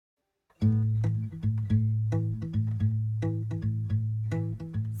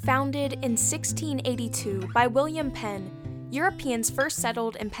Founded in 1682 by William Penn, Europeans first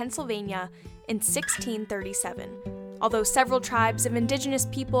settled in Pennsylvania in 1637, although several tribes of indigenous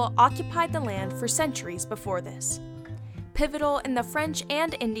people occupied the land for centuries before this. Pivotal in the French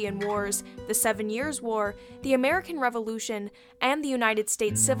and Indian Wars, the 7 Years' War, the American Revolution, and the United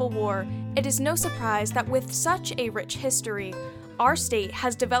States Civil War, it is no surprise that with such a rich history, our state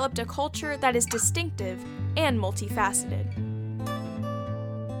has developed a culture that is distinctive and multifaceted.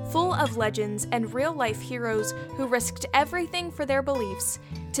 Full of legends and real-life heroes who risked everything for their beliefs,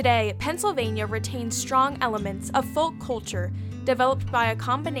 today Pennsylvania retains strong elements of folk culture developed by a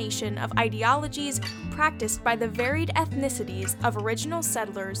combination of ideologies practiced by the varied ethnicities of original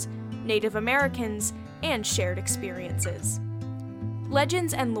settlers, Native Americans, and shared experiences.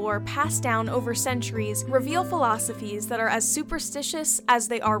 Legends and lore passed down over centuries reveal philosophies that are as superstitious as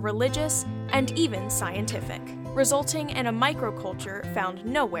they are religious and even scientific, resulting in a microculture found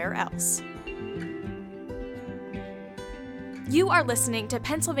nowhere else. You are listening to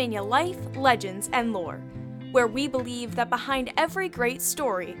Pennsylvania Life, Legends, and Lore, where we believe that behind every great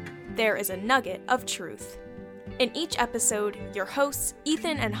story, there is a nugget of truth. In each episode, your hosts,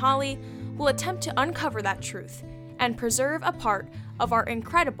 Ethan and Holly, will attempt to uncover that truth and preserve a part of our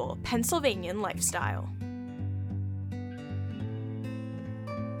incredible Pennsylvanian lifestyle.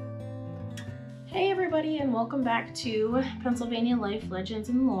 Hey everybody, and welcome back to Pennsylvania Life, Legends,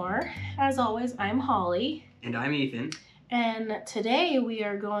 and Lore. As always, I'm Holly. And I'm Ethan. And today we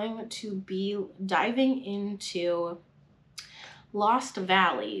are going to be diving into Lost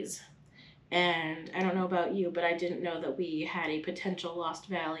Valleys. And I don't know about you, but I didn't know that we had a potential Lost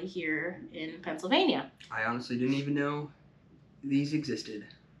Valley here in Pennsylvania. I honestly didn't even know these existed.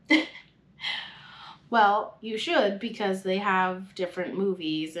 Well, you should, because they have different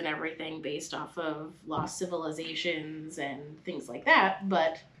movies and everything based off of lost civilizations and things like that,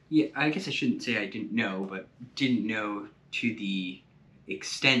 but... Yeah, I guess I shouldn't say I didn't know, but didn't know to the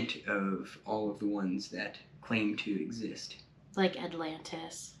extent of all of the ones that claim to exist. Like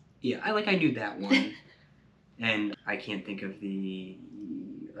Atlantis. Yeah, I knew that one, and I can't think of the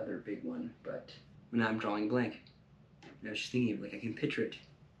other big one, but now I'm drawing a blank. I was just thinking of, I can picture it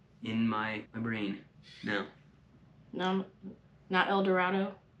in my brain. No. No, not El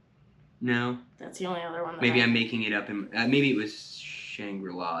Dorado? No. That's the only other one that Maybe I'm making it up. Maybe it was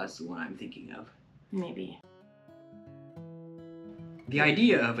Shangri-La is the one I'm thinking of. Maybe. The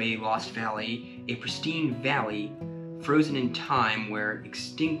idea of a lost valley, a pristine valley, frozen in time where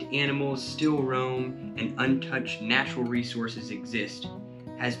extinct animals still roam and untouched natural resources exist,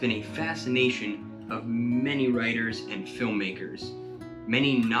 has been a fascination of many writers and filmmakers.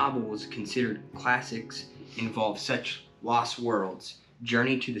 Many novels considered classics involve such lost worlds: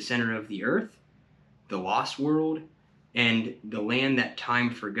 Journey to the Center of the Earth, The Lost World, and The Land That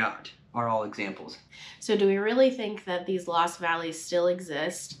Time Forgot are all examples. So do we really think that these lost valleys still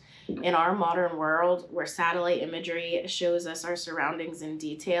exist in our modern world where satellite imagery shows us our surroundings in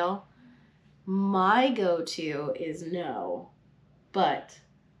detail? My go-to is no, but...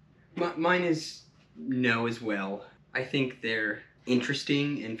 Mine is no as well. I think they're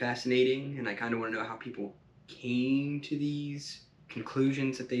interesting and fascinating, and I kind of want to know how people came to these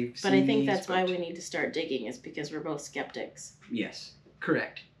conclusions that they've seen. But I think that's why we need to start digging, is because we're both skeptics. Yes,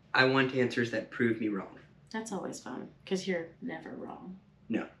 correct. I want answers that prove me wrong. That's always fun, because you're never wrong.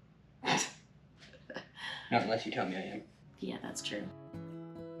 No. Not unless you tell me I am. Yeah, that's true.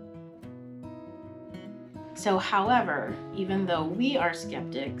 So, however, even though we are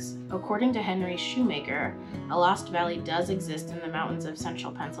skeptics, according to Henry Shoemaker, a lost valley does exist in the mountains of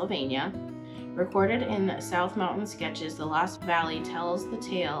central Pennsylvania. Recorded in South Mountain Sketches, the Lost Valley tells the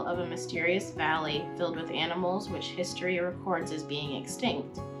tale of a mysterious valley filled with animals which history records as being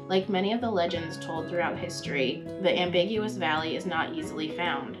extinct. Like many of the legends told throughout history, the ambiguous valley is not easily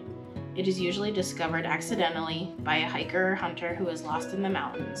found. It is usually discovered accidentally by a hiker or hunter who is lost in the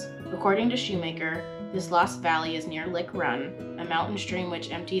mountains. According to Shoemaker, this lost valley is near Lick Run, a mountain stream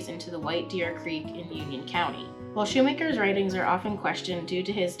which empties into the White Deer Creek in Union County. While Shoemaker's writings are often questioned due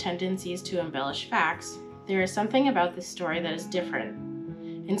to his tendencies to embellish facts, there is something about this story that is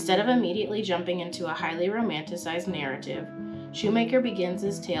different. Instead of immediately jumping into a highly romanticized narrative, Shoemaker begins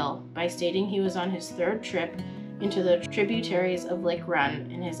his tale by stating he was on his third trip into the tributaries of Lick Run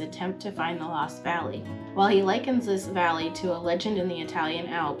in his attempt to find the Lost Valley. While he likens this valley to a legend in the Italian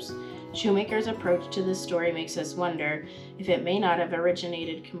Alps, Shoemaker's approach to this story makes us wonder if it may not have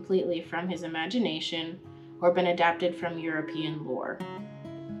originated completely from his imagination or been adapted from European lore.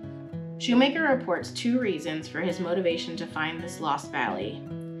 Shoemaker reports 2 reasons for his motivation to find this lost valley.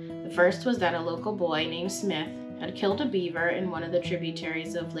 The first was that a local boy named Smith had killed a beaver in one of the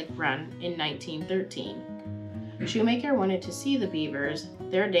tributaries of Lick Run in 1913. Shoemaker wanted to see the beavers,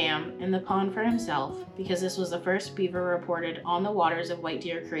 their dam, and the pond for himself because this was the first beaver reported on the waters of White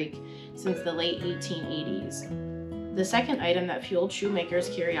Deer Creek since the late 1880s. The second item that fueled Shoemaker's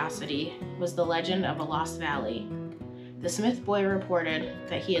curiosity was the legend of a lost valley. The Smith boy reported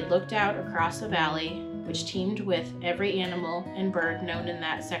that he had looked out across the valley, which teemed with every animal and bird known in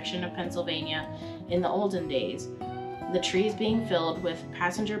that section of Pennsylvania in the olden days, the trees being filled with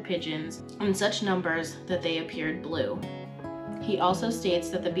passenger pigeons in such numbers that they appeared blue. He also states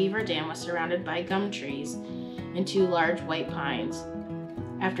that the beaver dam was surrounded by gum trees and 2 large white pines.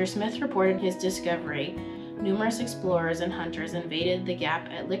 After Smith reported his discovery, numerous explorers and hunters invaded the gap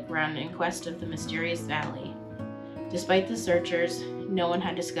at Lick Run in quest of the mysterious valley. Despite the searchers, no one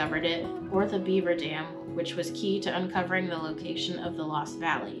had discovered it or the beaver dam, which was key to uncovering the location of the lost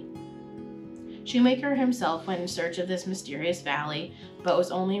valley. Shoemaker himself went in search of this mysterious valley, but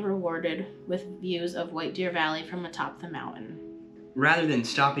was only rewarded with views of White Deer Valley from atop the mountain. Rather than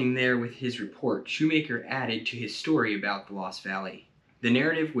stopping there with his report, Shoemaker added to his story about the Lost Valley. The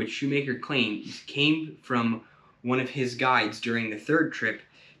narrative which Shoemaker claims came from one of his guides during the 3rd trip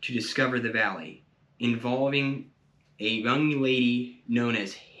to discover the valley, involving a young lady known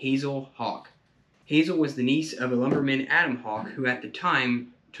as Hazel Hawk. Hazel was the niece of a lumberman, Adam Hawk, who at the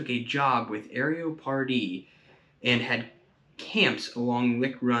time took a job with Ario Pardee and had camps along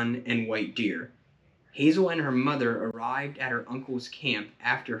Lick Run and White Deer. Hazel and her mother arrived at her uncle's camp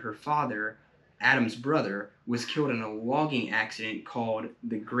after her father, Adam's brother, was killed in a logging accident called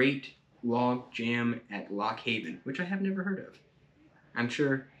the Great Log Jam at Lock Haven, which I have never heard of. I'm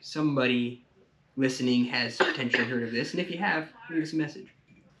sure somebody listening has potentially heard of this, and if you have, leave us a message.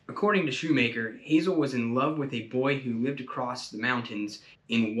 According to Shoemaker, Hazel was in love with a boy who lived across the mountains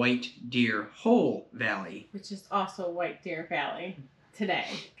in White Deer Hole Valley. Which is also White Deer Valley today.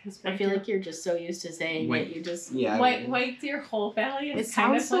 I feel like you're just so used to saying it, you just... Yeah, White Deer Hole Valley is it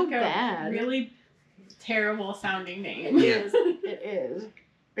kind sounds of so like bad. a really terrible sounding name. Yeah. It is.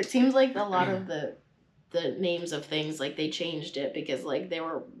 It seems like a lot of the names of things, like they changed it because like they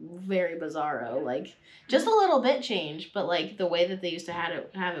were very bizarro, like just a little bit changed, but like the way that they used to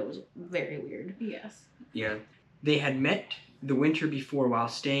have it was very weird. Yes. Yeah. They had met the winter before while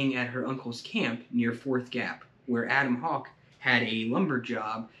staying at her uncle's camp near 4th Gap, where Adam Hawk had a lumber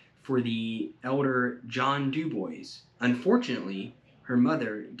job for the elder John Dubois. Unfortunately, her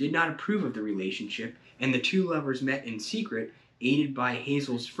mother did not approve of the relationship, and the 2 lovers met in secret, aided by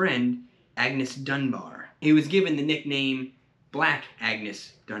Hazel's friend, Agnes Dunbar. He was given the nickname Black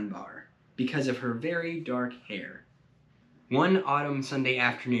Agnes Dunbar because of her very dark hair. One autumn Sunday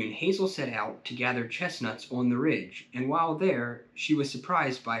afternoon, Hazel set out to gather chestnuts on the ridge, and while there, she was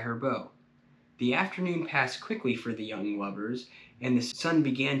surprised by her beau. The afternoon passed quickly for the young lovers, and the sun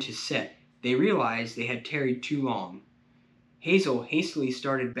began to set. They realized they had tarried too long. Hazel hastily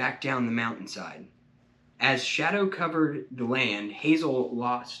started back down the mountainside. As shadow covered the land, Hazel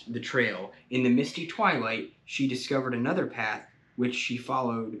lost the trail. In the misty twilight, she discovered another path which she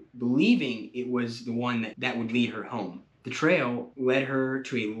followed, believing it was the one that would lead her home. The trail led her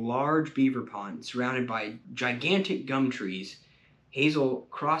to a large beaver pond surrounded by gigantic gum trees. Hazel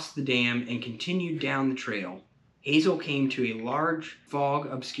crossed the dam and continued down the trail. Hazel came to a large,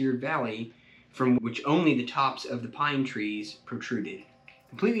 fog-obscured valley from which only the tops of the pine trees protruded.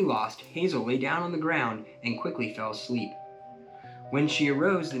 Completely lost, Hazel lay down on the ground and quickly fell asleep. When she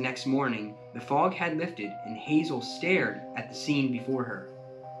arose the next morning, the fog had lifted and Hazel stared at the scene before her.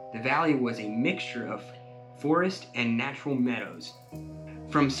 The valley was a mixture of forest and natural meadows.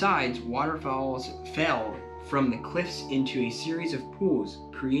 From sides, waterfalls fell from the cliffs into a series of pools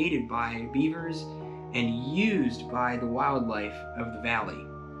created by beavers and used by the wildlife of the valley.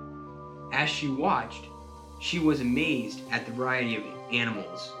 As she watched, she was amazed at the variety of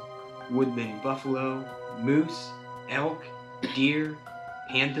animals: woodland buffalo, moose, elk, deer,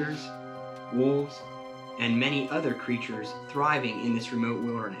 panthers, wolves, and many other creatures thriving in this remote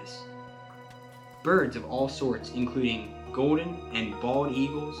wilderness. Birds of all sorts, including golden and bald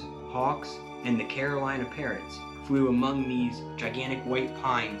eagles, hawks, and the Carolina parrots, flew among these gigantic white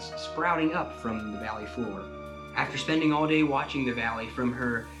pines sprouting up from the valley floor. After spending all day watching the valley from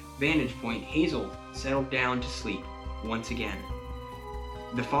her vantage point, Hazel settled down to sleep once again.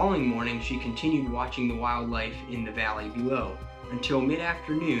 The following morning, she continued watching the wildlife in the valley below until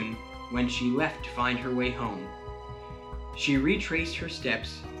mid-afternoon, when she left to find her way home. She retraced her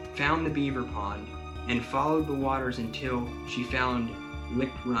steps, found the beaver pond, and followed the waters until she found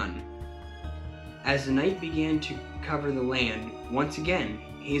Lick Run. As the night began to cover the land, once again,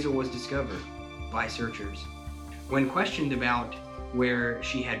 Hazel was discovered by searchers. When questioned about where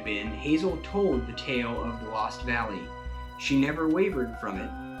she had been, Hazel told the tale of the Lost Valley. She never wavered from it.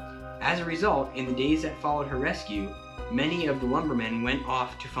 As a result, in the days that followed her rescue, many of the lumbermen went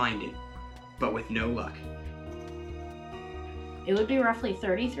off to find it, but with no luck. It would be roughly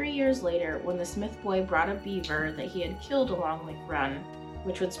 33 years later when the Smith boy brought a beaver that he had killed along Lick Run,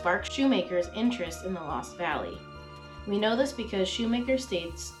 which would spark Shoemaker's interest in the Lost Valley. We know this because Shoemaker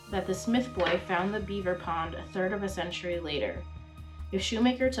states that the Smith boy found the beaver pond a third of a century later. If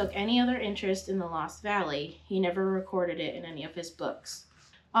Shoemaker took any other interest in the Lost Valley, he never recorded it in any of his books.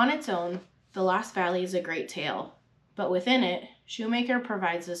 On its own, the Lost Valley is a great tale, but within it, Shoemaker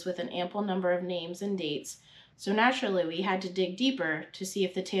provides us with an ample number of names and dates, so naturally we had to dig deeper to see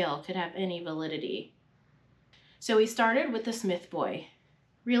if the tale could have any validity. So we started with the Smith boy.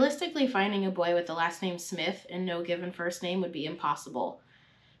 Realistically, finding a boy with the last name Smith and no given first name would be impossible.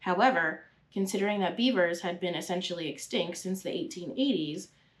 However, considering that beavers had been essentially extinct since the 1880s,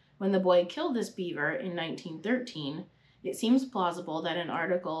 when the boy killed this beaver in 1913, it seems plausible that an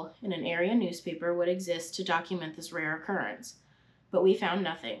article in an area newspaper would exist to document this rare occurrence. But we found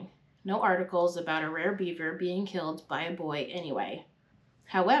nothing. No articles about a rare beaver being killed by a boy anyway.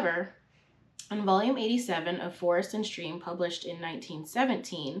 However, in volume 87 of Forest and Stream, published in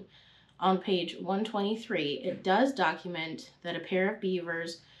 1917, on page 123, it does document that a pair of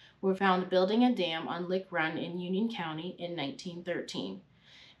beavers were found building a dam on Lick Run in Union County in 1913,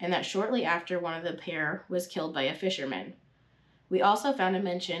 and that shortly after one of the pair was killed by a fisherman. We also found a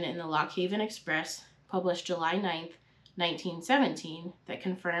mention in the Lock Haven Express, published July 9th, 1917, that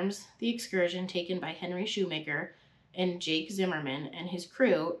confirms the excursion taken by Henry Shoemaker and Jake Zimmerman and his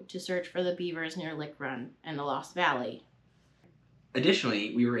crew to search for the beavers near Lick Run and the Lost Valley.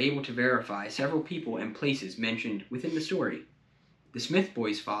 Additionally, we were able to verify several people and places mentioned within the story. The Smith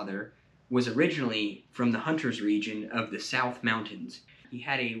boy's father was originally from the Hunters region of the South Mountains. He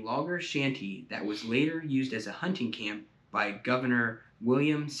had a logger shanty that was later used as a hunting camp by Governor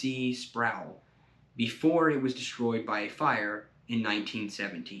William C. Sproul before it was destroyed by a fire in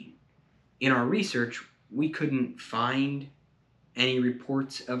 1917. In our research, we couldn't find any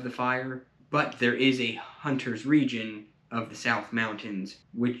reports of the fire, but there is a Hunters region of the South Mountains,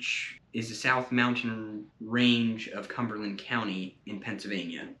 which is the South Mountain range of Cumberland County in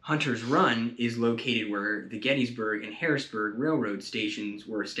Pennsylvania. Hunter's Run is located where the Gettysburg and Harrisburg railroad stations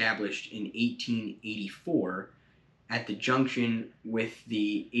were established in 1884 at the junction with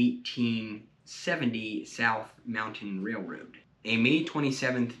the 1870 South Mountain Railroad. A May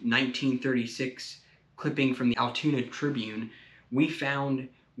 27, 1936 clipping from the Altoona Tribune we found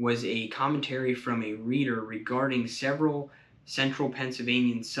was a commentary from a reader regarding several central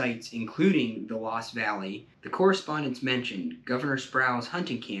Pennsylvanian sites, including the Lost Valley. The correspondents mentioned Governor Sproul's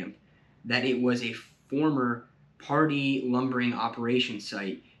hunting camp, that it was a former party lumbering operation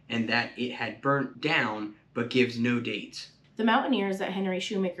site, and that it had burnt down, but gives no dates. The mountaineers that Henry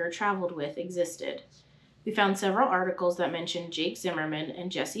Shoemaker traveled with existed. We found several articles that mentioned Jake Zimmerman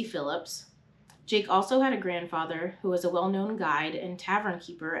and Jesse Phillips. Jake also had a grandfather who was a well-known guide and tavern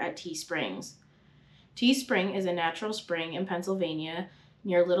keeper at Tea Springs. Tea Spring is a natural spring in Pennsylvania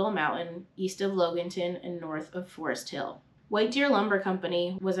near Little Mountain, east of Loganton and north of Forest Hill. White Deer Lumber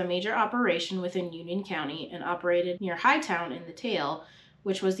Company was a major operation within Union County and operated near Hightown in the Tail,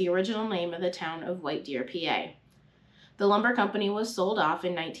 which was the original name of the town of White Deer, PA. The lumber company was sold off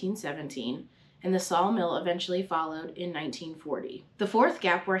in 1917, and the sawmill eventually followed in 1940. The fourth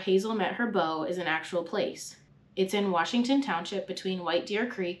gap where Hazel met her beau is an actual place. It's in Washington Township between White Deer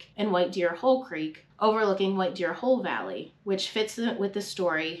Creek and White Deer Hole Creek, overlooking White Deer Hole Valley, which fits with the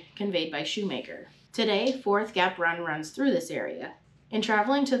story conveyed by Shoemaker. Today, Fourth Gap Run runs through this area. In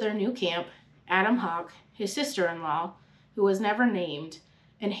traveling to their new camp, Adam Hawk, his sister-in-law, who was never named,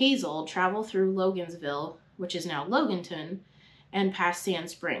 and Hazel travel through Logansville, which is now Loganton, and past Sand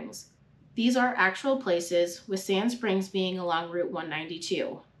Springs. These are actual places, with Sand Springs being along Route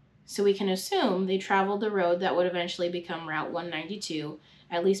 192. So we can assume they traveled the road that would eventually become Route 192,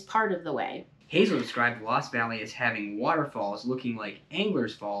 at least part of the way. Hazel described the Lost Valley as having waterfalls looking like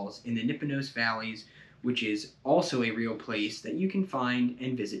Anglers Falls in the Nipponos Valleys, which is also a real place that you can find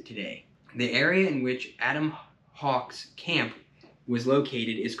and visit today. The area in which Adam Hawk's camp was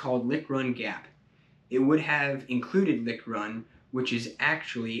located is called Lick Run Gap. It would have included Lick Run, which is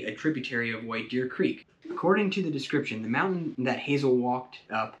actually a tributary of White Deer Creek. According to the description, the mountain that Hazel walked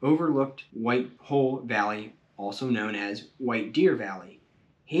up overlooked White Hole Valley, also known as White Deer Valley.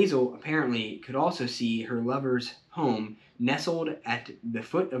 Hazel apparently could also see her lover's home nestled at the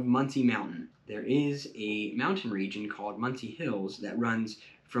foot of Muncie Mountain. There is a mountain region called Muncie Hills that runs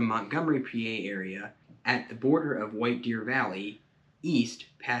from Montgomery, PA area at the border of White Deer Valley, east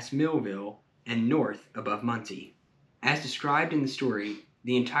past Millville, and north above Muncie. As described in the story,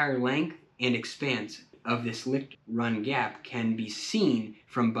 the entire length and expanse of this Lick Run Gap can be seen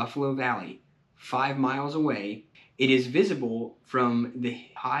from Buffalo Valley, 5 miles away. It is visible from the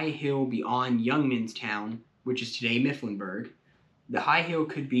high hill beyond Youngmanstown, which is today Mifflinburg. The high hill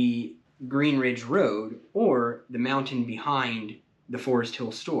could be Green Ridge Road or the mountain behind the Forest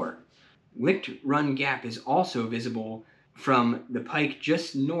Hill store. Lick Run Gap is also visible from the pike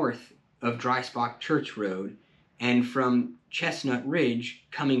just north of Dry-Spock Church Road and from Chestnut Ridge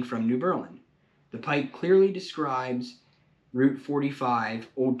coming from New Berlin. The pike clearly describes Route 45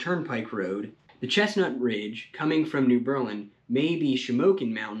 Old Turnpike Road. The Chestnut Ridge coming from New Berlin may be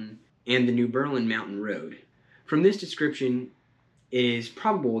Shamokin Mountain and the New Berlin Mountain Road. From this description, it is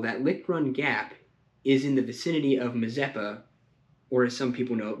probable that Lick Run Gap is in the vicinity of Mazeppa, or as some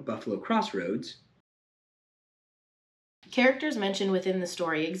people know, Buffalo Crossroads. Characters mentioned within the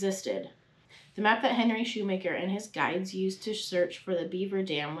story existed. The map that Henry Shoemaker and his guides used to search for the Beaver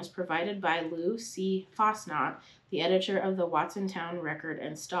Dam was provided by Lou C. Fosnot, the editor of the Watsontown Record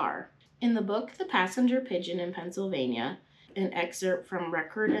and Star. In the book The Passenger Pigeon in Pennsylvania, an excerpt from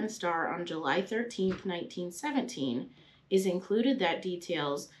Record and Star on July 13, 1917, is included that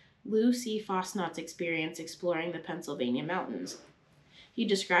details Lou C. Fosnot's experience exploring the Pennsylvania mountains. He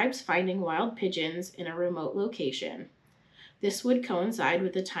describes finding wild pigeons in a remote location. This would coincide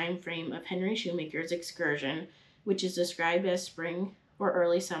with the time frame of Henry Shoemaker's excursion, which is described as spring or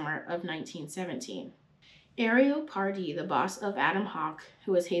early summer of 1917. Ariel Pardee, the boss of Adam Hawk,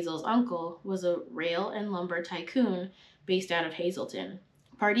 who was Hazel's uncle, was a rail and lumber tycoon based out of Hazleton.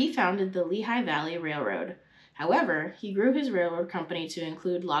 Pardee founded the Lehigh Valley Railroad. However, he grew his railroad company to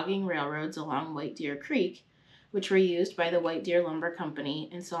include logging railroads along White Deer Creek, which were used by the White Deer Lumber Company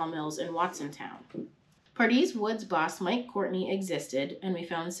and sawmills in Watsontown. Pardee's Woods boss Mike Courtney existed, and we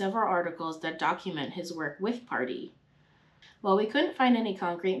found several articles that document his work with Pardee. While we couldn't find any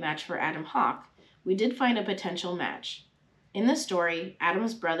concrete match for Adam Hawk, we did find a potential match. In the story,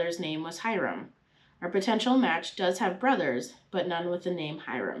 Adam's brother's name was Hiram. Our potential match does have brothers, but none with the name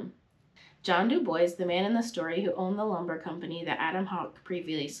Hiram. John Du Bois, the man in the story who owned the lumber company that Adam Hawk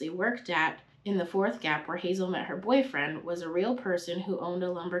previously worked at in the Fourth Gap where Hazel met her boyfriend, was a real person who owned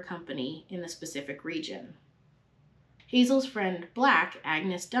a lumber company in the specific region. Hazel's friend Black,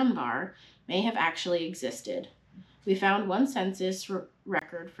 Agnes Dunbar, may have actually existed. We found one census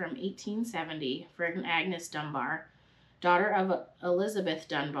record from 1870 for an Agnes Dunbar, daughter of Elizabeth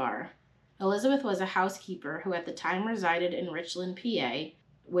Dunbar. Elizabeth was a housekeeper who at the time resided in Richland, PA,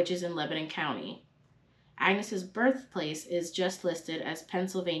 which is in Lebanon County. Agnes's birthplace is just listed as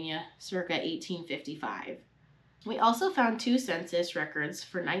Pennsylvania, circa 1855. We also found two census records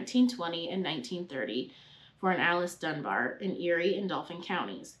for 1920 and 1930 for an Alice Dunbar in Erie and Dauphin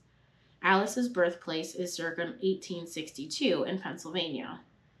counties. Alice's birthplace is circa 1862 in Pennsylvania.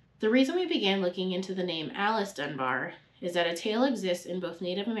 The reason we began looking into the name Alice Dunbar is that a tale exists in both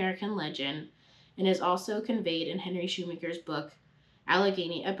Native American legend and is also conveyed in Henry Shoemaker's book,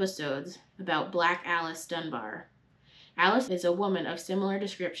 Allegheny Episodes, about Black Alice Dunbar. Alice is a woman of similar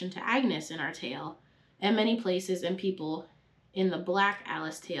description to Agnes in our tale, and many places and people in the Black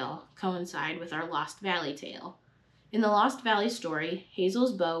Alice tale coincide with our Lost Valley tale. In the Lost Valley story,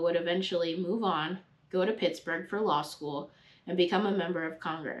 Hazel's beau would eventually move on, go to Pittsburgh for law school, and become a member of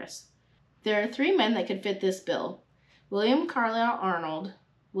Congress. There are three men that could fit this bill: William Carlisle Arnold,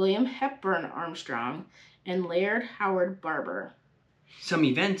 William Hepburn Armstrong, and Laird Howard Barber. Some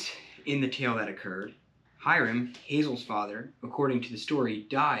events in the tale that occurred. Hiram, Hazel's father, according to the story,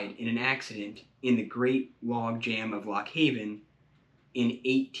 died in an accident in the Great Log Jam of Lock Haven in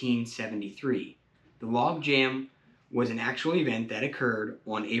 1873. The log jam was an actual event that occurred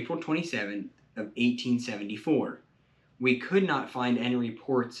on April 27th of 1874. We could not find any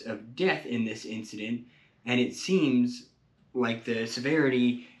reports of death in this incident, and it seems like the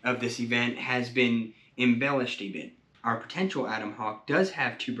severity of this event has been embellished a bit. Our potential Adam Hawk does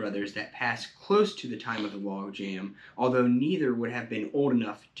have two brothers that pass close to the time of the log jam, although neither would have been old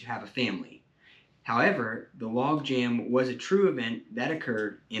enough to have a family. However, the log jam was a true event that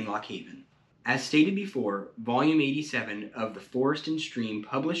occurred in Lock Haven. As stated before, Volume 87 of The Forest and Stream,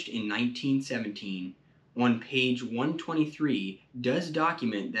 published in 1917, on page 123, does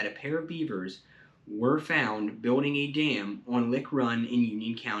document that a pair of beavers were found building a dam on Lick Run in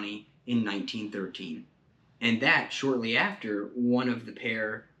Union County in 1913, and that shortly after one of the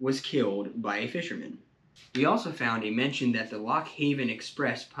pair was killed by a fisherman. We also found a mention that the Lock Haven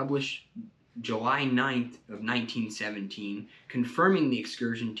Express, published July 9th of 1917, confirming the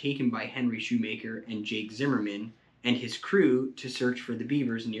excursion taken by Henry Shoemaker and Jake Zimmerman and his crew to search for the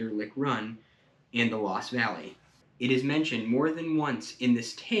beavers near Lick Run and the Lost Valley. It is mentioned more than once in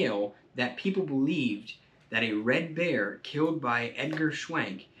this tale that people believed that a red bear killed by Edgar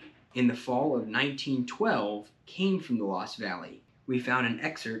Schwenk in the fall of 1912 came from the Lost Valley. We found an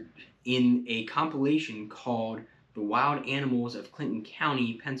excerpt in a compilation called The Wild Animals of Clinton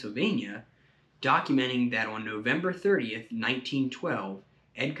County, Pennsylvania, documenting that on November 30th, 1912,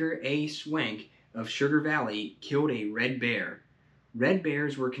 Edgar A. Schwenk of Sugar Valley killed a red bear. Red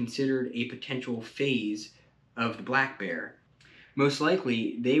bears were considered a potential phase of the black bear. Most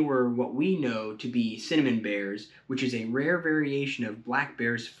likely, they were what we know to be cinnamon bears, which is a rare variation of black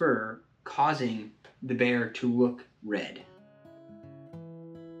bear's fur, causing the bear to look red.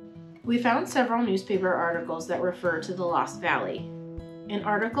 We found several newspaper articles that refer to the Lost Valley. An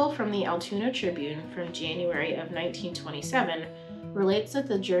article from the Altoona Tribune from January of 1927 relates that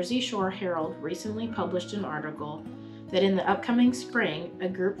the Jersey Shore Herald recently published an article that in the upcoming spring, a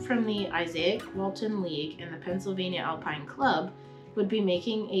group from the Isaac Walton League and the Pennsylvania Alpine Club would be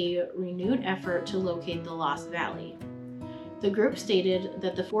making a renewed effort to locate the Lost Valley. The group stated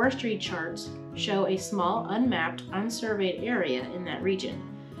that the forestry charts show a small, unmapped, unsurveyed area in that region.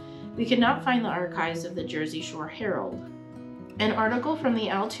 We could not find the archives of the Jersey Shore Herald. An article from the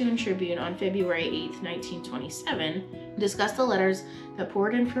Altoona Tribune on February 8, 1927, discussed the letters that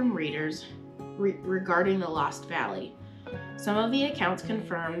poured in from readers regarding the Lost Valley. Some of the accounts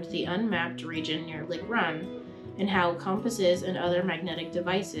confirmed the unmapped region near Lick Run and how compasses and other magnetic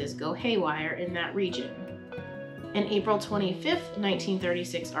devices go haywire in that region. An April 25,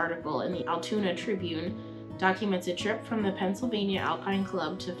 1936 article in the Altoona Tribune documents a trip from the Pennsylvania Alpine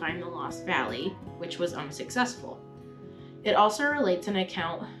Club to find the Lost Valley, which was unsuccessful. It also relates an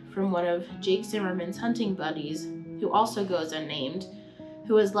account from one of Jake Zimmerman's hunting buddies, who also goes unnamed,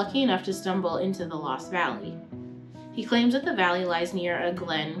 who was lucky enough to stumble into the Lost Valley. He claims that the valley lies near a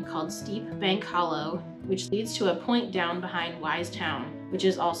glen called Steep Bank Hollow, which leads to a point down behind Wisetown, which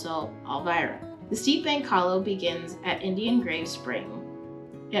is also Elvira. The Steep Bank Hollow begins at Indian Grave Spring.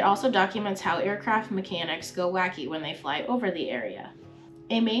 It also documents how aircraft mechanics go wacky when they fly over the area.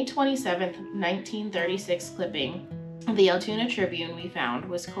 A May 27, 1936 clipping of the Altoona Tribune we found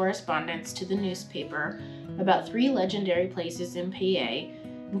was correspondence to the newspaper about 3 legendary places in PA,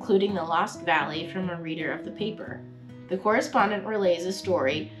 including the Lost Valley, from a reader of the paper. The correspondent relays a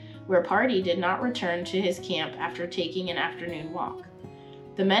story where Pardee did not return to his camp after taking an afternoon walk.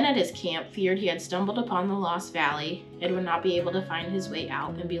 The men at his camp feared he had stumbled upon the Lost Valley and would not be able to find his way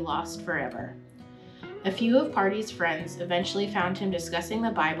out and be lost forever. A few of Pardee's friends eventually found him discussing the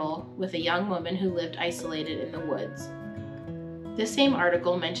Bible with a young woman who lived isolated in the woods. This same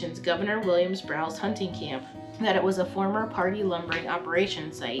article mentions Governor Williams Brow's hunting camp, that it was a former Pardee lumbering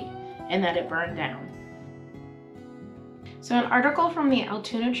operation site, and that it burned down. So an article from the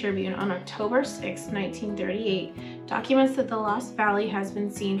Altoona Tribune on October 6, 1938 documents that the Lost Valley has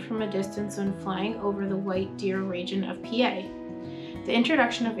been seen from a distance when flying over the White Deer region of PA. The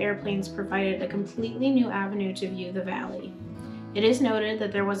introduction of airplanes provided a completely new avenue to view the valley. It is noted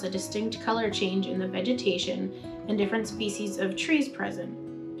that there was a distinct color change in the vegetation and different species of trees present.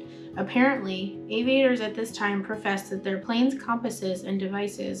 Apparently, aviators at this time professed that their planes' compasses and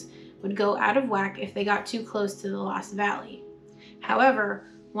devices would go out of whack if they got too close to the Lost Valley. However,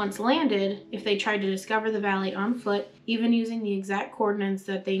 once landed, if they tried to discover the valley on foot, even using the exact coordinates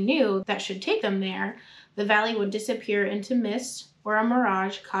that they knew that should take them there, the valley would disappear into mist or a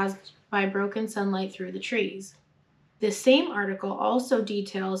mirage caused by broken sunlight through the trees. This same article also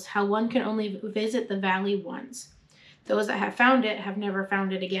details how one can only visit the valley once. Those that have found it have never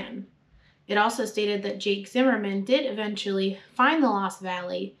found it again. It also stated that Jake Zimmerman did eventually find the Lost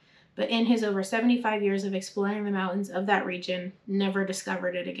Valley, but in his over 75 years of exploring the mountains of that region, never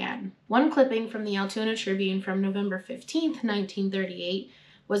discovered it again. One clipping from the Altoona Tribune from November 15, 1938,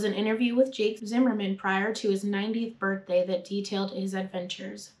 was an interview with Jake Zimmerman prior to his 90th birthday that detailed his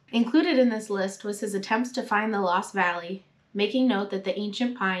adventures. Included in this list was his attempts to find the Lost Valley, making note that the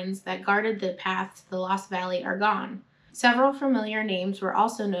ancient pines that guarded the path to the Lost Valley are gone. Several familiar names were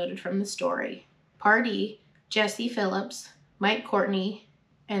also noted from the story: Pardee, Jesse Phillips, Mike Courtney,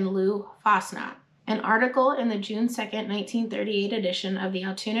 and Lou Fosnot. An article in the June 2, 1938 edition of the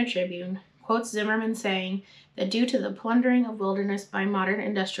Altoona Tribune quotes Zimmerman saying that due to the plundering of wilderness by modern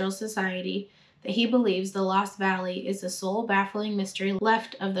industrial society, that he believes the Lost Valley is the sole baffling mystery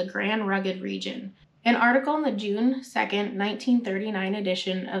left of the Grand Rugged region, An article in the June 2nd, 1939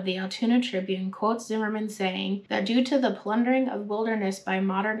 edition of the Altoona Tribune quotes Zimmerman saying that due to the plundering of wilderness by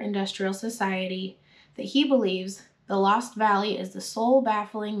modern industrial society, that he believes the Lost Valley is the sole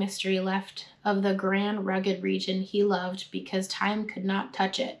baffling mystery left of the grand rugged region he loved because time could not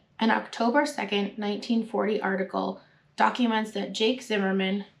touch it. An October 2nd, 1940 article documents that Jake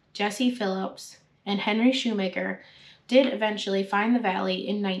Zimmerman, Jesse Phillips, and Henry Shoemaker did eventually find the valley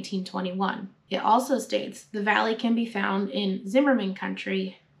in 1921. It also states the valley can be found in Zimmerman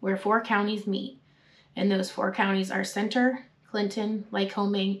country, where 4 counties meet, and those 4 counties are Center, Clinton,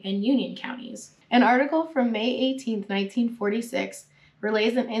 Lycoming, and Union counties. An article from May 18, 1946,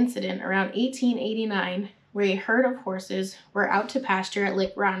 relays an incident around 1889 where a herd of horses were out to pasture at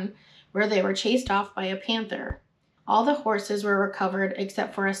Lick Run, where they were chased off by a panther. All the horses were recovered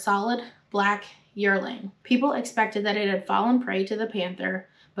except for a solid black yearling. People expected that it had fallen prey to the panther,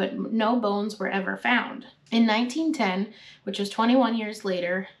 but no bones were ever found. In 1910, which was 21 years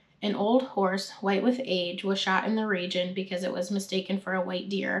later, an old horse, white with age, was shot in the region because it was mistaken for a white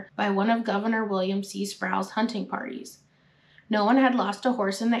deer by one of Governor William C. Sproul's hunting parties. No one had lost a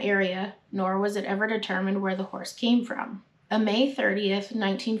horse in the area, nor was it ever determined where the horse came from. A May 30th,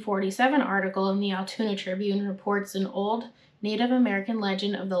 1947 article in the Altoona Tribune reports an old Native American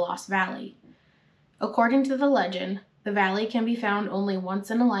legend of the Lost Valley. According to the legend, the valley can be found only once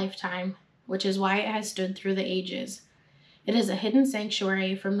in a lifetime, which is why it has stood through the ages. It is a hidden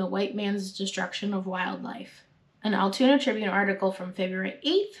sanctuary from the white man's destruction of wildlife. An Altoona Tribune article from February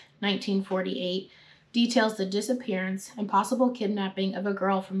 8th, 1948, details the disappearance and possible kidnapping of a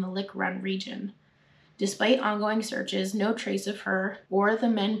girl from the Lick Run region. Despite ongoing searches, no trace of her or the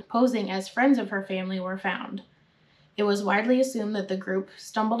men posing as friends of her family were found. It was widely assumed that the group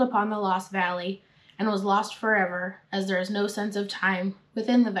stumbled upon the Lost Valley and was lost forever, as there is no sense of time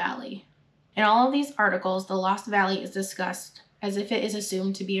within the valley. In all of these articles, the Lost Valley is discussed as if it is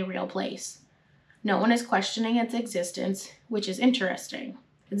assumed to be a real place. No one is questioning its existence, which is interesting.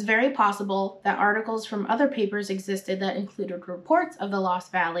 It's very possible that articles from other papers existed that included reports of the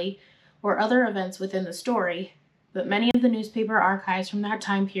Lost Valley or other events within the story, but many of the newspaper archives from that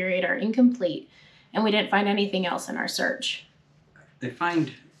time period are incomplete, and we didn't find anything else in our search. I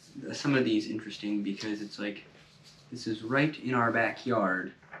find some of these interesting because it's like, this is right in our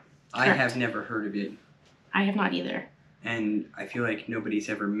backyard. Correct. I have never heard of it. I have not either. And I feel like nobody's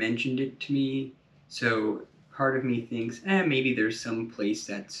ever mentioned it to me. So part of me thinks, maybe there's some place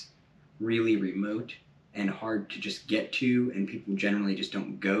that's really remote and hard to just get to, and people generally just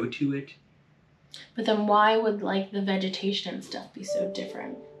don't go to it. But then why would, like, the vegetation and stuff be so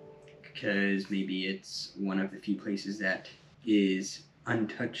different? Because maybe it's one of the few places that is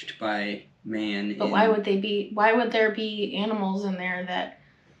untouched by man. But why would there be animals in there that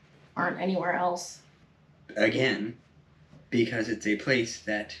aren't anywhere else? Again, because it's a place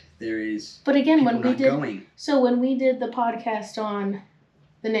that there is. But again, when we did the podcast on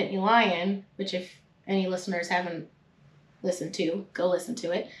the Nittany Lion, which if any listeners haven't listened to, go listen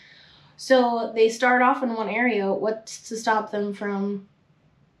to it. So they start off in one area. What's to stop them from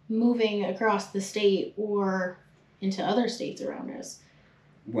moving across the state or into other states around us?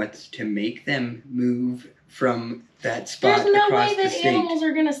 What's to make them move from that spot across the state? There's no way that animals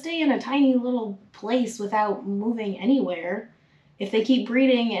are going to stay in a tiny little place without moving anywhere. If they keep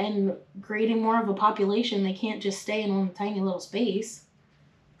breeding and creating more of a population, they can't just stay in one tiny little space.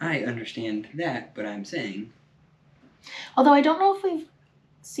 I understand that, but I'm saying... Although I don't know if we've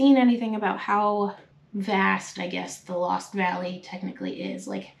seen anything about how vast, I guess, the Lost Valley technically is.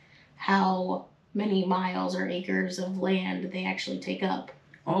 Like, how many miles or acres of land they actually take up.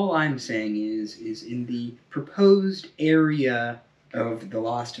 All I'm saying is in the proposed area of the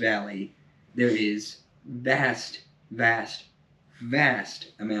Lost Valley, there is vast, vast,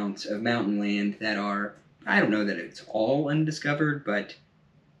 vast amounts of mountain land that are, I don't know that it's all undiscovered, but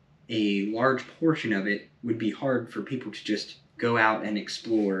a large portion of it would be hard for people to just go out and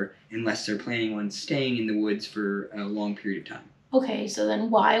explore unless they're planning on staying in the woods for a long period of time. Okay, so then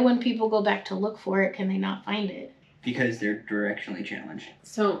why, when people go back to look for it, can they not find it? Because they're directionally challenged.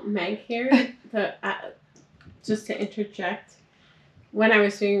 So Meg here, just to interject, when I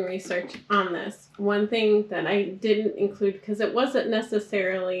was doing research on this, one thing that I didn't include, because it wasn't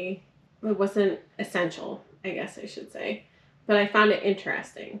essential, I guess I should say, but I found it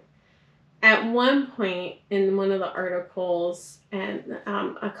interesting. At one point in one of the articles and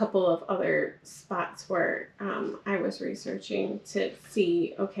a couple of other spots where I was researching to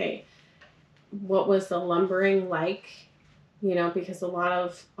see, okay, what was the lumbering like? You know, because a lot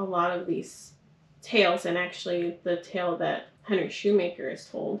of these tales, and actually the tale that Henry Shoemaker is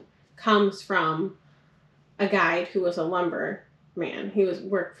told, comes from a guide who was a lumberman. He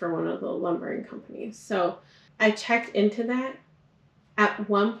worked for one of the lumbering companies. So I checked into that. At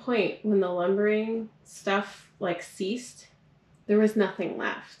one point, when the lumbering stuff like ceased, there was nothing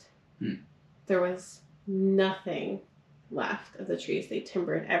left. There was nothing left of the trees. They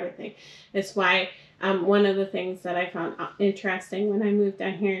timbered everything. It's why one of the things that I found interesting when I moved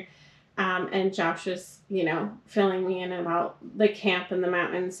down here, and Josh was, filling me in about the camp and the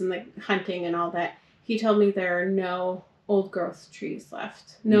mountains and the hunting and all that. He told me there are no old growth trees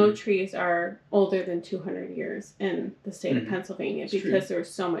left. No trees are older than 200 years in the state of Pennsylvania because there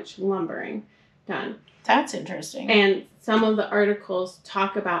was so much lumbering done. That's interesting. And some of the articles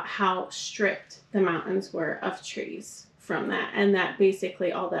talk about how stripped the mountains were of trees from that, and that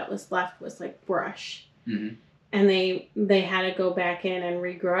basically all that was left was like brush. And they had to go back in and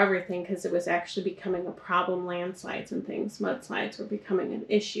regrow everything because it was actually becoming a problem. Landslides and things, mudslides were becoming an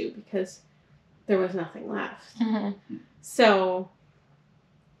issue because there was nothing left. So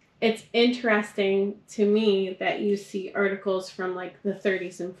it's interesting to me that you see articles from like the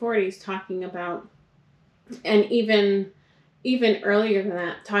 30s and 40s talking about, and even earlier than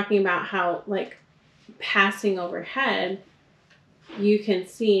that, talking about how like passing overhead, you can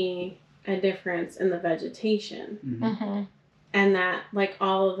see a difference in the vegetation. And that like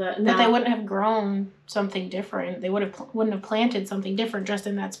all of the... But they wouldn't have grown something different. They wouldn't have planted something different just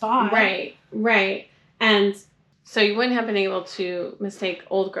in that spot. Right. And so you wouldn't have been able to mistake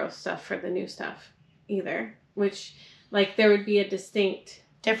old growth stuff for the new stuff either, which like there would be a distinct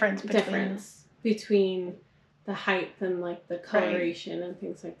difference between the height and like the coloration and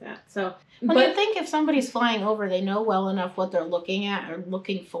things like that. So, but you think if somebody's flying over, they know well enough what they're looking at or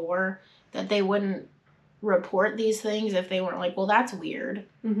looking for that they wouldn't report these things if they weren't like, well, that's weird.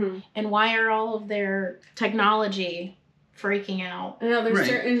 And why are all of their technology freaking out? I know there's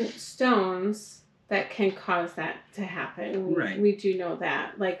certain stones that can cause that to happen. We do know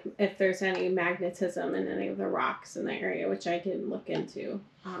that. Like if there's any magnetism in any of the rocks in the area, which I didn't look into,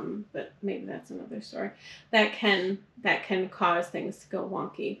 but maybe that's another story, that can cause things to go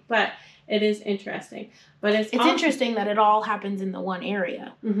wonky. But it is interesting. But it's interesting that it all happens in the one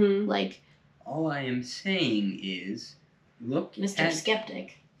area. Like, all I am saying is, look Mr. at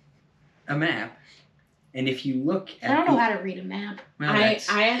Skeptic. a map, and if you look at... I don't know how to read a map. Well, that's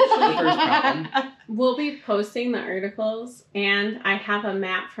I actually the first problem. We'll be posting the articles, and I have a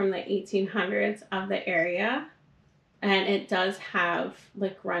map from the 1800s of the area, and it does have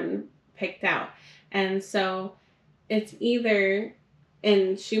Lick Run picked out. And so it's either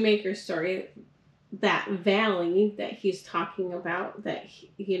in Shoemaker's story, that valley that he's talking about that,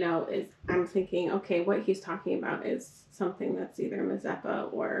 is, I'm thinking, okay, what he's talking about is something that's either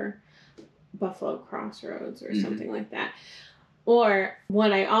Mazeppa or Buffalo Crossroads or something like that. Or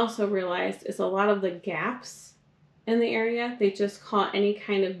what I also realized is a lot of the gaps in the area, they just call any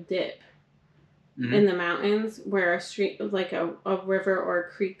kind of dip in the mountains where a stream, like a river or a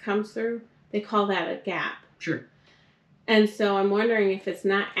creek comes through, they call that a gap. Sure. And so I'm wondering if it's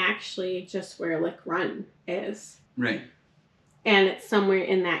not actually just where Lick Run is. Right. And it's somewhere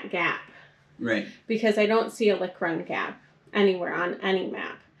in that gap. Right. Because I don't see a Lick Run gap anywhere on any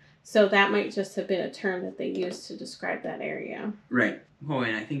map. So that might just have been a term that they used to describe that area. Right. Well,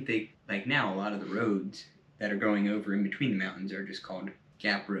 and I think now a lot of the roads that are going over in between the mountains are just called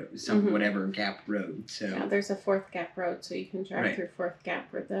Gap Road, whatever Gap Road. So yeah, there's a Fourth Gap Road, so you can drive through Fourth Gap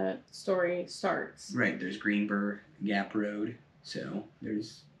where the story starts. Right. There's Greenberg Gap Road. So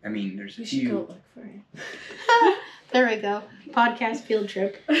there's a We few. should go look for it. There we go. Podcast field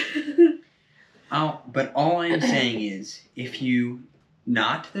trip. But all I'm saying is, if you,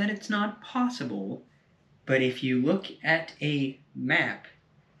 not that it's not possible, but if you look at a map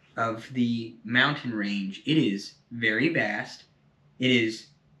of the mountain range, it is very vast. It is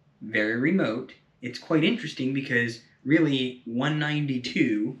very remote. It's quite interesting because really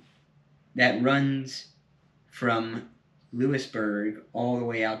 192 that runs from Lewisburg all the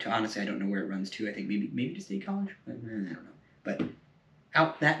way out to, honestly, I don't know where it runs to. I think maybe to State College? I don't know. But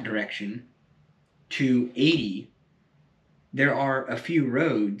out that direction to 80, there are a few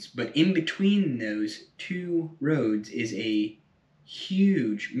roads, but in between those two roads is a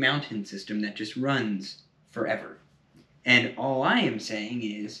huge mountain system that just runs forever. And all I am saying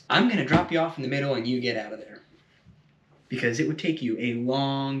is, I'm going to drop you off in the middle and you get out of there. Because it would take you a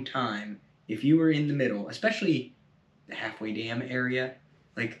long time if you were in the middle, especially the Halfway Dam area.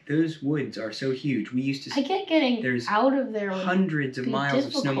 Like, those woods are so huge. We used to... I get getting out of there. Hundreds of miles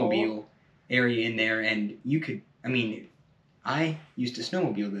difficult. of snowmobile area in there, and you could... I used to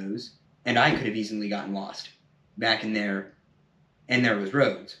snowmobile those, and I could have easily gotten lost back in there, and there was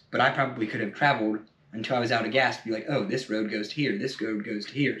roads. But I probably could have traveled until I was out of gas to be like, oh, this road goes to here, this road goes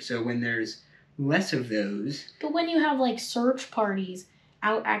to here. So when there's less of those... But when you have, like, search parties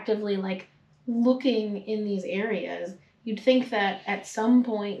out actively, like, looking in these areas, you'd think that at some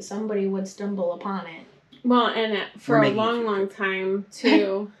point somebody would stumble upon it. Well, and for a long time,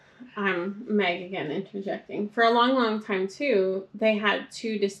 too... I'm Meg again interjecting. For a long time, too, they had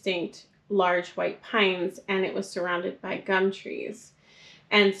two distinct large white pines, and it was surrounded by gum trees.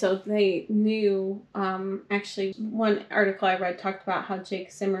 And so they knew, actually, one article I read talked about how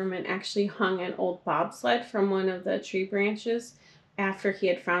Jake Zimmerman actually hung an old bobsled from one of the tree branches after he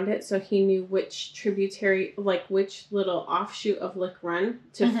had found it, so he knew which tributary, like which little offshoot of Lick Run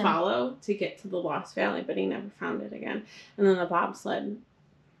to follow to get to the Lost Valley, but he never found it again. And then the bobsled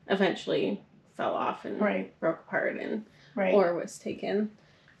eventually fell off and broke apart and or was taken.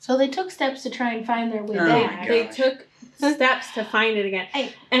 So they took steps to try and find their way back. They took steps to find it again.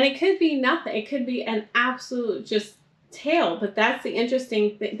 And it could be nothing. It could be an absolute just tale. But that's the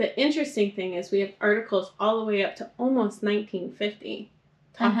interesting thing. The interesting thing is we have articles all the way up to almost 1950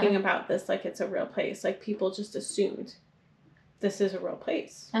 talking about this like it's a real place. Like people just assumed this is a real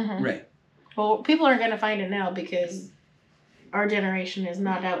place. Right. Well, people aren't going to find it now because our generation is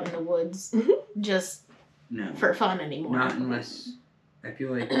not out in the woods just for fun anymore. Not unless... I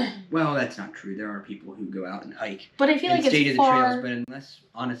feel like, well, that's not true. There are people who go out and hike. But I feel like stay it's to far... the trails, but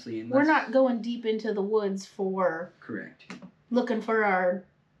unless... We're not going deep into the woods for... Correct. Looking for our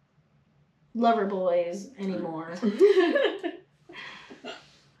lover boys anymore.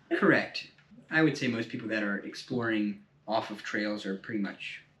 Correct. I would say most people that are exploring off of trails are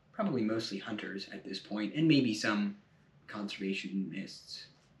probably mostly hunters at this point, and maybe some conservationists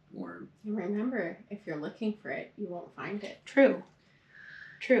or... Remember, if you're looking for it, you won't find it. True.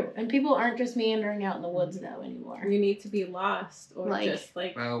 And people aren't just meandering out in the woods, though, anymore. You need to be lost or just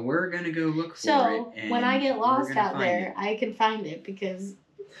like... Well, we're going to go look for it. So, when I get lost out there, I can find it because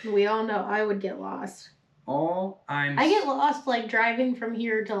we all know I would get lost. I get lost, like, driving from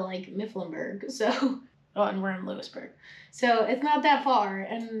here to, like, Mifflinburg, so... Oh, and we're in Lewisburg. So, it's not that far,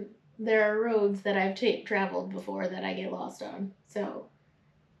 and there are roads that I've traveled before that I get lost on. So,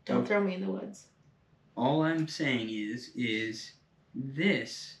 don't throw me in the woods. All I'm saying is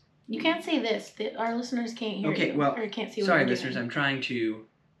this. You can't say this. Our listeners can't hear you. Well, or can't see what sorry, you're listeners. doing. I'm trying to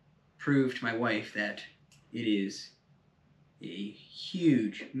prove to my wife that it is a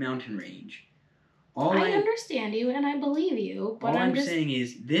huge mountain range. I understand you, and I believe you, but I'm saying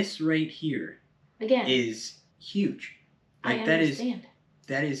is this right here is huge. Like, I understand.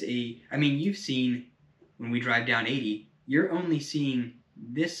 That is I mean, you've seen when we drive down 80, you're only seeing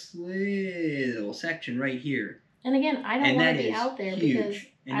this little section right here. And again, I don't want to be out there huge.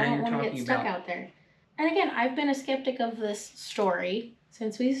 Because I don't want to get stuck out there. And again, I've been a skeptic of this story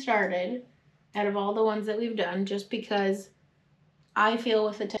since we started, out of all the ones that we've done, just because I feel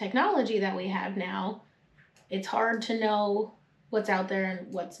with the technology that we have now, it's hard to know what's out there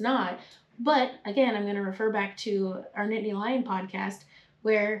and what's not. But again, I'm going to refer back to our Nittany Lion podcast,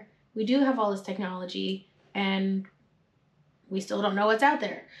 where we do have all this technology and we still don't know what's out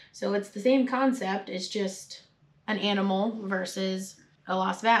there. So it's the same concept. It's just an animal versus a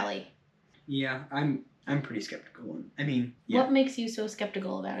Lost Valley. Yeah, I'm pretty skeptical. I mean, What makes you so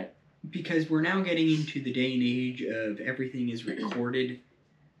skeptical about it? Because we're now getting into the day and age of everything is recorded,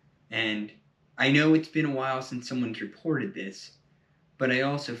 and I know it's been a while since someone's reported this, but I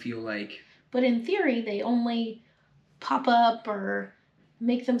also feel like... But in theory, they only pop up or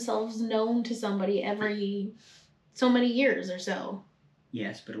make themselves known to somebody every so many years or so.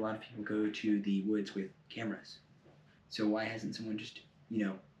 Yes, but a lot of people go to the woods with cameras. So why hasn't someone just,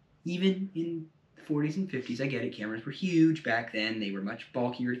 even in the 40s and 50s, I get it, cameras were huge back then. They were much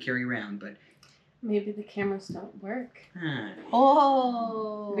bulkier to carry around, but... Maybe the cameras don't work.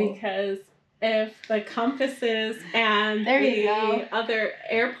 Oh! Because if the compasses and the other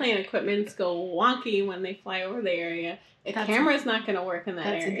airplane equipments go wonky when they fly over the area, the camera's not going to work in that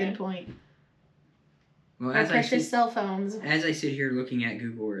area. That's a good point. Well, our precious cell phones. As I sit here looking at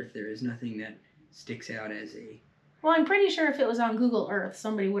Google Earth, there is nothing that sticks out as a... Well, I'm pretty sure if it was on Google Earth,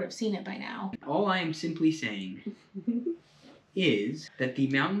 somebody would have seen it by now. All I am simply saying is that the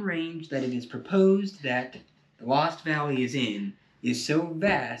mountain range that it is proposed that the Lost Valley is in is so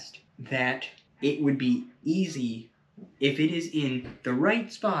vast that it would be easy if it is in the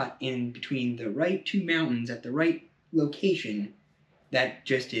right spot in between the right two mountains at the right location. That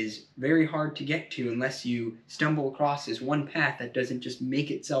just is very hard to get to unless you stumble across this one path that doesn't just make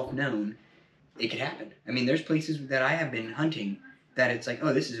itself known. It could happen. I mean, there's places that I have been hunting that it's like,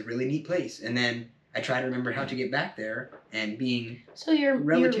 oh, this is a really neat place. And then I try to remember how to get back there and being So you're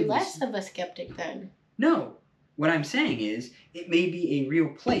less of a skeptic then? No. What I'm saying is, it may be a real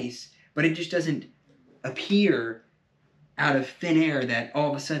place, but it just doesn't appear out of thin air that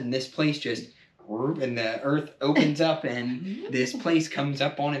all of a sudden this place just, and the earth opens up and this place comes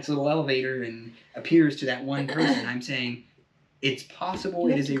up on its little elevator and appears to that one person. I'm saying it's possible You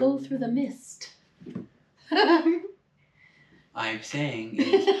it have is to go through the mist. I'm saying it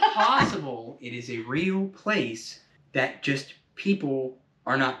is possible it is a real place that just people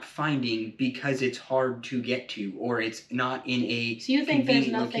are not finding because it's hard to get to, or it's not in a So you think there's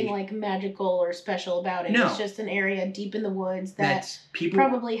convenient nothing location. like magical or special about it? No. It's just an area deep in the woods that That's people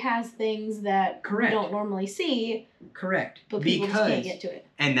probably has things that Correct. we don't normally see, correct but people because just can't get to it.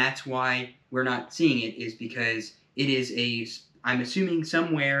 and that's why we're not seeing it, is because it is I'm assuming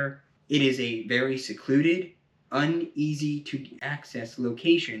somewhere it is a very secluded, uneasy to access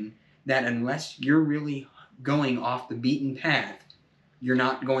location that unless you're really going off the beaten path, you're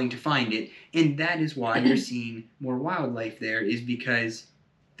not going to find it. And that is why you're seeing more wildlife there, is because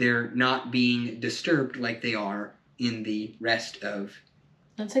they're not being disturbed like they are in the rest of...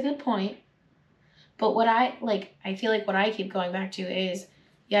 That's a good point. But what I feel like what I keep going back to is,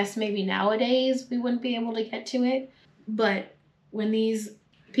 yes, maybe nowadays we wouldn't be able to get to it, but when these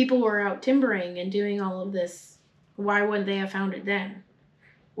people were out timbering and doing all of this, why wouldn't they have found it then?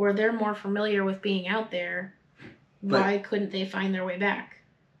 Or they're more familiar with being out there. Why couldn't they find their way back?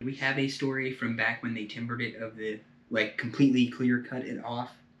 We have a story from back when they timbered it of the, completely clear cut it off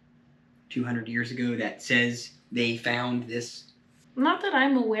 200 years ago that says they found this. Not that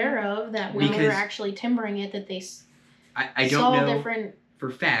I'm aware of, that when they were actually timbering it, that they I don't saw know different... for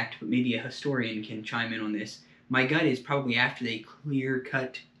fact, but maybe a historian can chime in on this. My gut is probably after they clear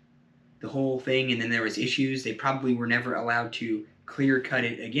cut the whole thing and then there was issues, they probably were never allowed to clear cut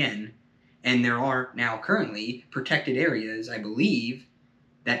it again. And there are now currently protected areas, I believe,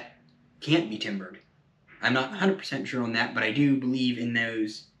 that can't be timbered. I'm not 100% sure on that, but I do believe in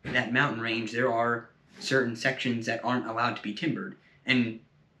that mountain range there are certain sections that aren't allowed to be timbered. And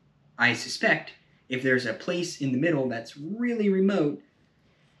I suspect if there's a place in the middle that's really remote,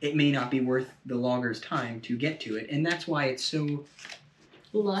 it may not be worth the logger's time to get to it. And that's why it's so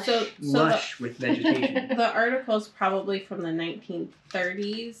lush. lush with vegetation. The articles probably from the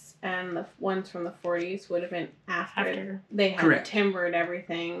 1930s and the ones from the 40s would have been after they had Correct. timbered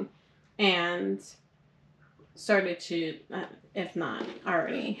everything and started to, if not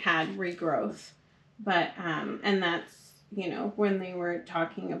already, had regrowth. But, and that's, when they were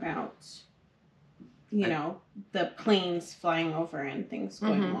talking about, the planes flying over and things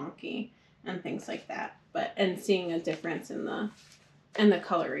going wonky and things like that. But, and seeing a difference in the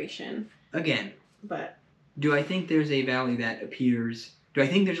coloration. Again, But do I think there's a valley that appears... Do I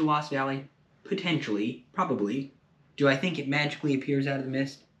think there's a lost valley? Potentially. Probably. Do I think it magically appears out of the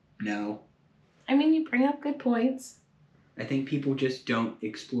mist? No. I mean, you bring up good points. I think people just don't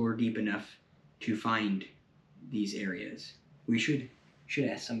explore deep enough to find these areas. We should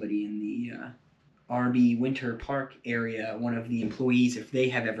ask somebody in the RB Winter Park area, one of the employees, if they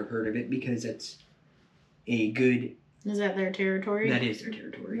have ever heard of it, because it's a good... Is that their territory? That is their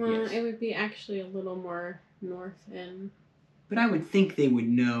territory, well, yes. it would be actually a little more north and... But I would think they would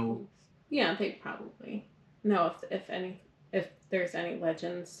know... Yeah, they probably know if there's any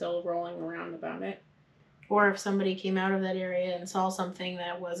legends still rolling around about it. Or if somebody came out of that area and saw something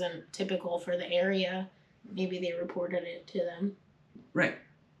that wasn't typical for the area, maybe they reported it to them. Right.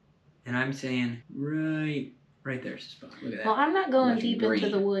 And I'm saying, right there's the spot. Look at that. Well, I'm not going Looking deep into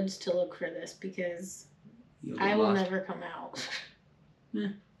green. the woods to look for this because You'll get I will lost. never come out.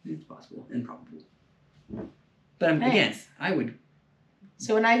 It's possible and probable. But again, Thanks. I would...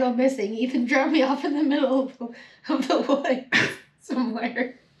 So when I go missing, Ethan drop me off in the middle of the woods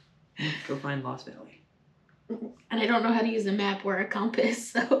somewhere. Go find Lost Valley. And I don't know how to use a map or a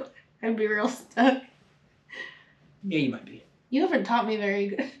compass, so I'd be real stuck. Yeah, you might be. You haven't taught me very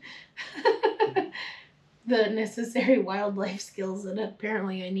good the necessary wildlife skills that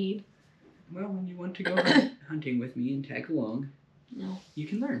apparently I need. Well, when you want to go hunting with me and tag along, No. you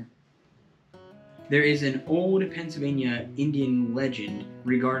can learn. There is an old Pennsylvania Indian legend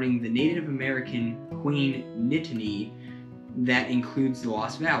regarding the Native American Queen Nittany that includes the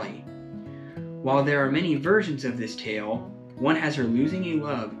Lost Valley. While there are many versions of this tale, one has her losing a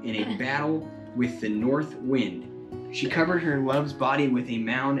love in a battle with the north wind. She covered her love's body with a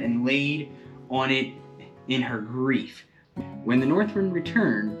mound and laid on it in her grief. When the north wind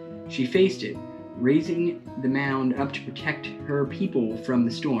returned, she faced it, raising the mound up to protect her people from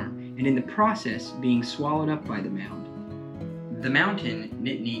the storm, and in the process being swallowed up by the mound. The mountain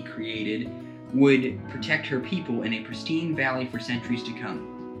Nittany created would protect her people in a pristine valley for centuries to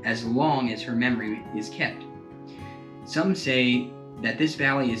come. as long as her memory is kept. Some say that this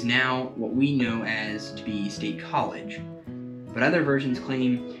valley is now what we know as to be State College, but other versions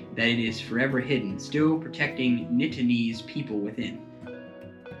claim that it is forever hidden, still protecting Nittany's people within.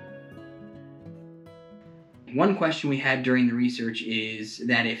 One question we had during the research is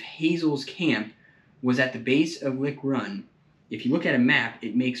that if Hazel's camp was at the base of Lick Run, if you look at a map,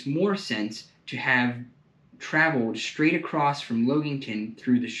 it makes more sense to have traveled straight across from Logington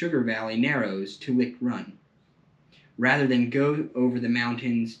through the Sugar Valley Narrows to Lick Run, rather than go over the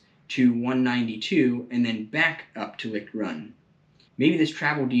mountains to 192 and then back up to Lick Run. Maybe this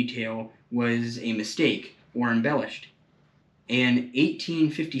travel detail was a mistake or embellished. An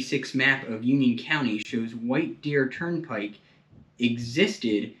 1856 map of Union County shows White Deer Turnpike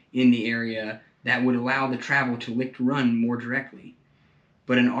existed in the area that would allow the travel to Lick Run more directly.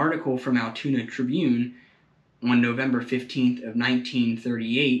 But an article from Altoona Tribune on November 15th of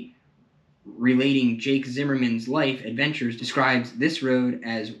 1938 relating Jake Zimmerman's life adventures describes this road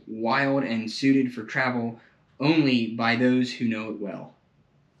as wild and suited for travel only by those who know it well.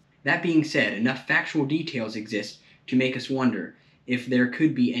 That being said, enough factual details exist to make us wonder if there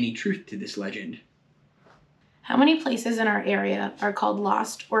could be any truth to this legend. How many places in our area are called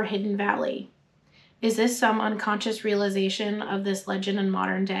Lost or Hidden Valley? Is this some unconscious realization of this legend in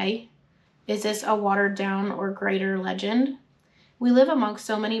modern day? Is this a watered down or greater legend? We live amongst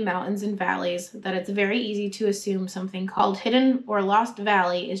so many mountains and valleys that it's very easy to assume something called Hidden or Lost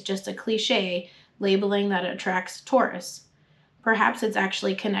Valley is just a cliche labeling that attracts tourists. Perhaps it's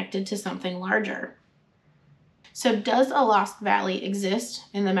actually connected to something larger. So does a Lost Valley exist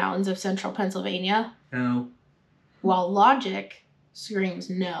in the mountains of central Pennsylvania? No. While logic screams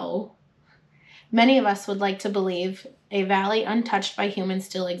no, many of us would like to believe a valley untouched by humans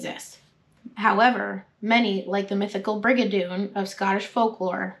still exists. However, many, like the mythical Brigadoon of Scottish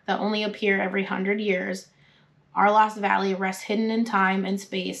folklore that only appear every 100 years, our Lost Valley rests hidden in time and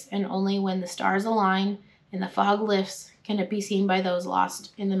space, and only when the stars align and the fog lifts can it be seen by those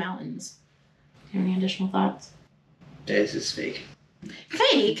lost in the mountains. Do you have any additional thoughts? This is fake.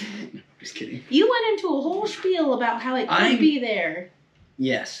 Fake? Just kidding. You went into a whole spiel about how it could be there.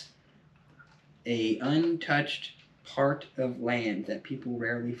 Yes. A untouched part of land that people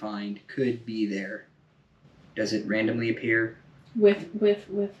rarely find could be there. Does it randomly appear? With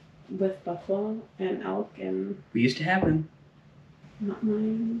buffalo and elk and We used to have them. mountain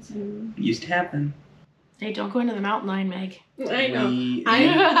lions and... We used to have them. Hey, don't go into the mountain lion, Meg. I know.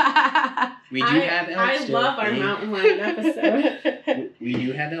 We do have elk I still. love our mountain lion episode. We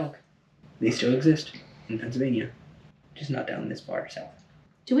do have elk. They still exist in Pennsylvania. Just not down this far south.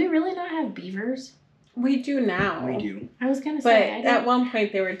 Do we really not have beavers? We do now. We do. I was going to But say. at one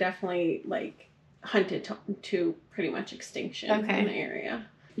point, they were definitely like hunted to pretty much extinction in the area.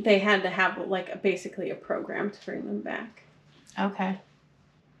 They had to have basically a program to bring them back. Okay.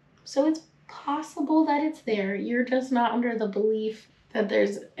 So it's possible that it's there. You're just not under the belief that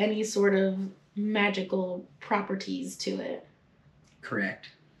there's any sort of magical properties to it. Correct.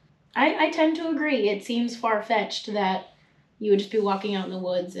 I tend to agree. It seems far-fetched that you would just be walking out in the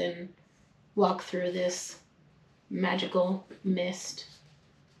woods and walk through this magical mist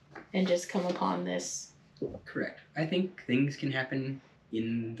and just come upon this. Correct. I think things can happen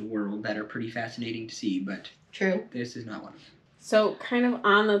in the world that are pretty fascinating to see, but True. This is not one of them. So kind of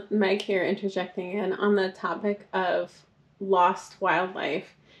on the, Meg here interjecting in, on the topic of lost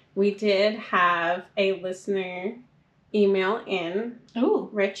wildlife, we did have a listener email in, Ooh.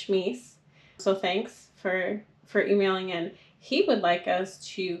 Rich Meese. So thanks for emailing in. He would like us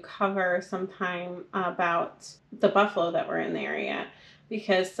to cover sometime about the buffalo that were in the area,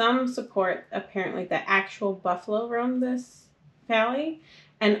 because some support apparently the actual buffalo roam this valley,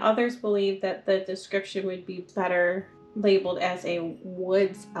 and others believe that the description would be better labeled as a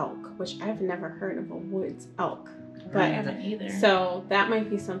woods elk, which I've never heard of a woods elk. I haven't either. So that might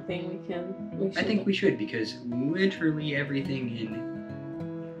be something we should. I think we should, because literally everything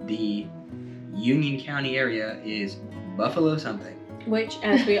in the Union County area is buffalo something. Which,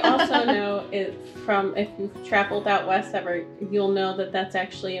 as we also know, is from, if you've traveled out west ever, you'll know that that's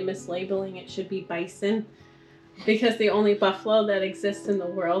actually a mislabeling. It should be bison, because the only buffalo that exists in the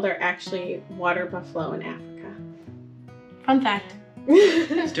world are actually water buffalo in Africa. Fun fact.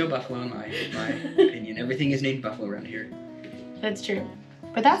 Still buffalo in my opinion. Everything is named buffalo around here. That's true.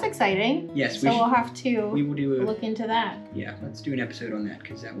 But that's exciting. Yes, we'll have to we will do look into that. Yeah, let's do an episode on that,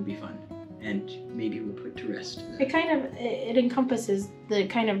 because that will be fun. And maybe we'll put to rest. It encompasses the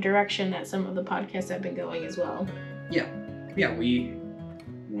kind of direction that some of the podcasts have been going as well. Yeah, we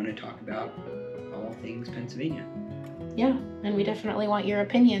want to talk about all things Pennsylvania. Yeah, and we definitely want your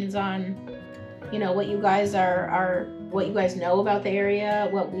opinions on, what you guys what you guys know about the area,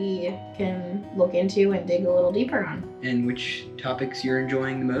 what we can look into and dig a little deeper on. And which topics you're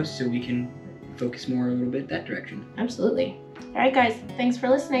enjoying the most so we can focus more a little bit that direction. Absolutely. All right, guys, thanks for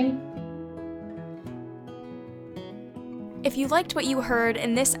listening. If you liked what you heard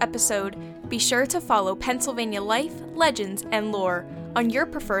in this episode, be sure to follow Pennsylvania Life, Legends, and Lore on your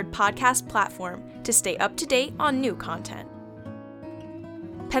preferred podcast platform to stay up to date on new content.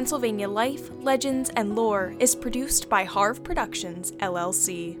 Pennsylvania Life, Legends, and Lore is produced by Harv Productions,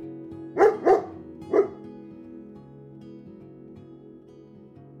 LLC.